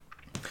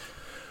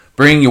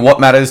Bringing you what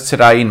matters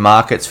today in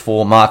markets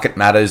for Market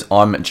Matters.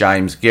 I'm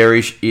James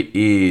Gerish. It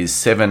is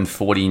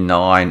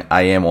 7:49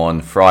 a.m.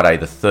 on Friday,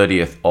 the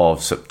 30th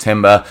of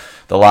September,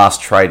 the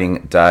last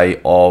trading day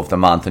of the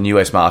month. And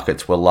US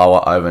markets were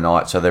lower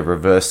overnight, so they've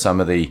reversed some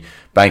of the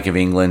Bank of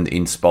England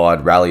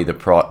inspired rally the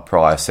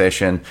prior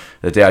session.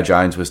 The Dow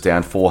Jones was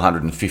down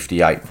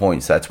 458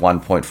 points. That's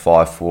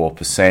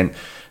 1.54%.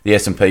 The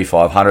S&P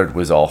 500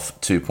 was off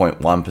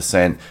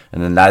 2.1%,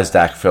 and the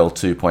Nasdaq fell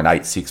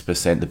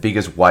 2.86%. The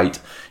biggest weight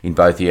in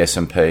both the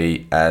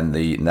S&P and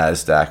the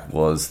Nasdaq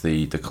was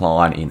the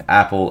decline in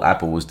Apple.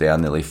 Apple was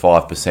down nearly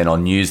 5%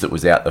 on news that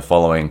was out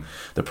following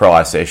the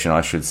prior session,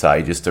 I should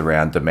say, just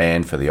around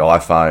demand for the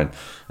iPhone.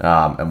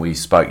 And we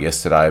spoke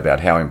yesterday about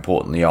how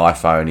important the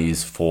iPhone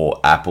is for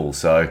Apple.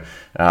 So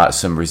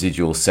some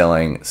residual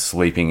selling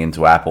sweeping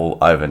into Apple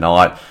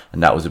overnight,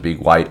 and that was a big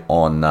weight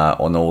on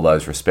all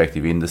those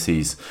respective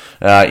indices.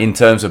 In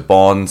terms of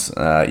bonds,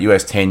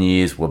 US 10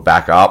 years were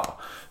back up.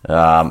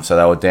 So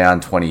they were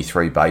down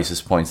 23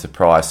 basis points the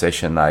prior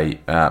session. They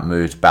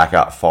moved back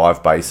up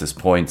 5 basis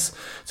points.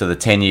 So the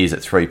 10 years at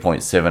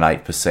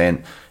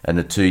 3.78% and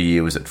the 2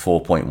 year was at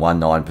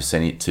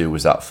 4.19%. It too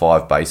was up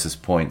 5 basis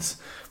points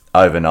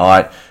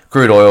overnight.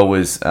 Crude oil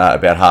was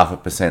about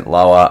 0.5%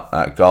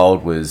 lower.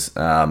 Gold was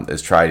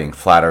trading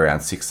flat around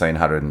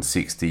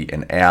 1,660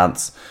 an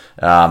ounce.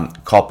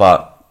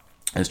 Copper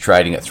is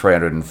trading at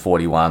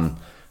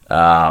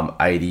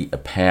 341.80 a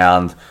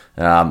pound.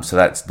 So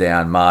that's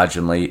down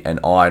marginally, and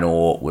iron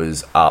ore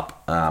was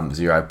up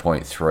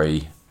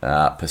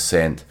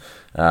 0.3%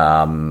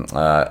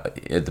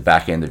 at the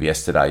back end of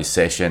yesterday's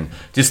session.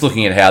 Just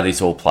looking at how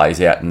this all plays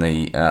out in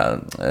the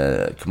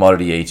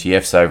commodity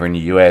ETFs over in the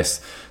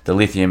US, the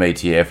lithium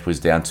ETF was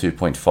down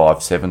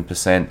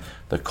 2.57%.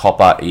 The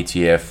copper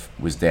ETF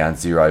was down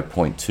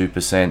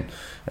 0.2%.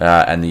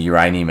 And the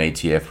uranium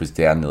ETF was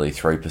down nearly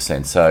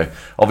 3%. So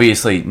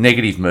obviously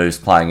negative moves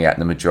playing out in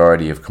the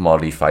majority of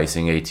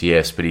commodity-facing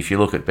ETFs. But if you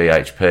look at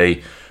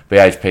BHP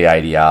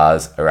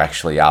ADRs are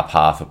actually up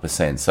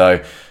 0.5%.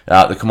 So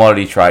the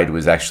commodity trade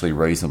was actually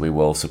reasonably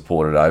well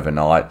supported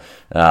overnight.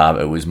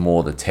 It was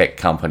more the tech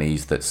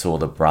companies that saw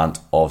the brunt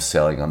of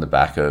selling on the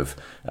back of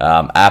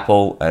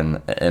Apple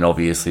and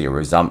obviously a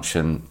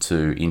resumption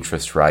to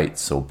interest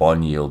rates or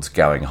bond yields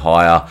going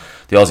higher.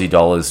 The Aussie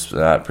dollar's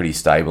pretty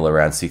stable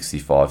around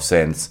 65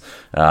 cents.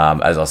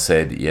 As I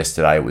said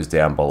yesterday, it was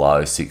down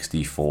below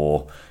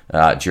 64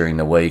 during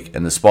the week,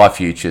 and the SPI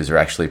futures are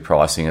actually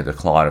pricing a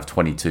decline of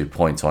 22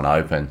 points on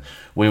open.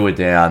 We were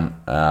down,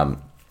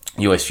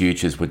 US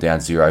futures were down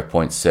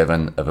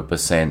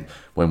 0.7%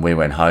 when we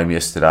went home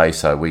yesterday,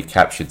 so we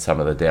captured some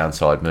of the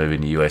downside move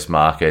in the US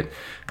market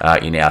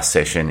in our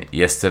session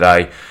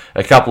yesterday.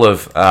 A couple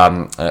of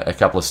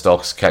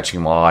stocks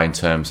catching my eye in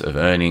terms of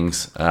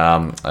earnings,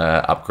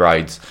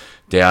 upgrades,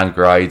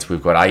 downgrades.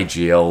 We've got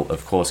AGL,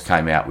 of course,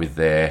 came out with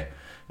their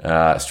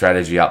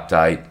strategy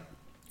update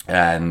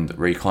and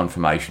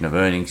reconfirmation of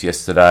earnings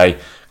yesterday.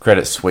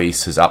 Credit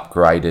Suisse has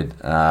upgraded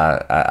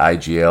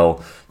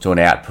AGL to an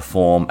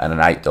outperform and an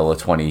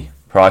 $8.20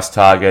 price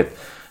target.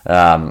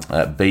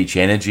 Beach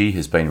Energy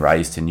has been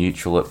raised to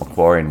neutral at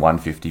Macquarie and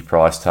 $1.50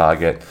 price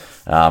target.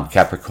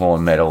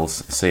 Capricorn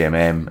Metals,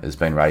 CMM, has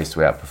been raised to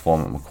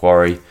outperform at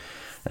Macquarie.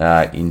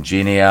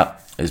 Ingenia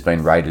has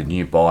been rated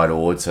new buy at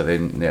Ord, so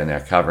they're now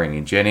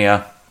covering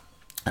Ingenia.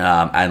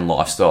 And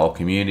Lifestyle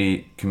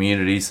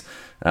Communities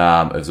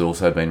has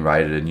also been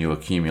rated a new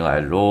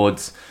accumulated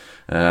odds.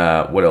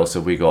 What else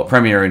have we got?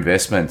 Premier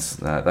Investments,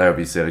 they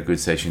obviously had a good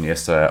session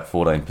yesterday at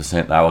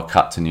 14%. They were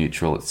cut to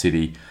neutral at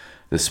Citi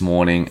this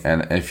morning,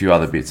 and a few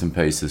other bits and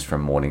pieces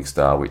from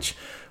Morningstar, which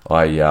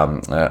I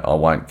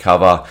won't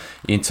cover.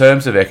 In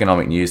terms of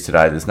economic news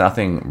today, there's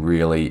nothing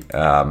really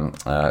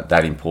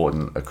that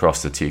important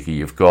across the ticker.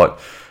 You've got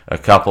a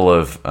couple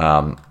of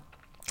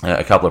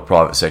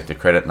private sector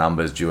credit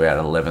numbers due out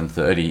at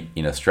 11:30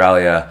 in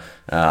Australia,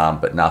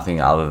 but nothing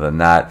other than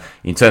that.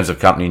 In terms of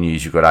company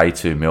news, you've got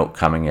A2 Milk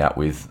coming out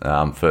with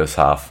first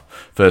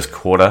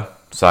quarter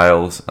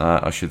sales,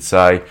 I should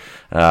say,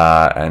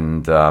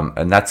 and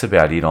that's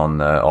about it on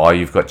the.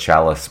 You've got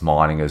Chalice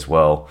Mining as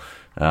well,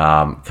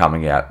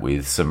 coming out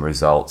with some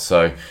results.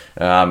 So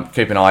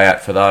keep an eye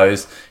out for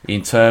those.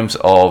 In terms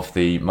of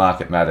the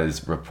Market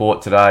Matters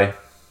report today,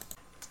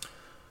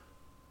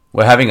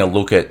 we're having a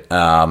look at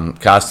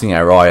casting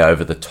our eye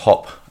over the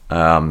top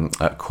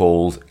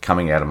calls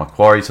coming out of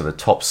Macquarie, so the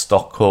top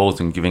stock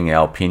calls, and giving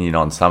our opinion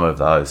on some of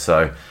those.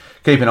 So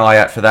keep an eye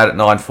out for that at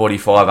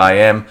 9:45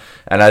 a.m.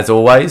 And as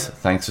always,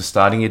 thanks for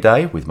starting your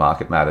day with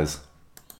Market Matters.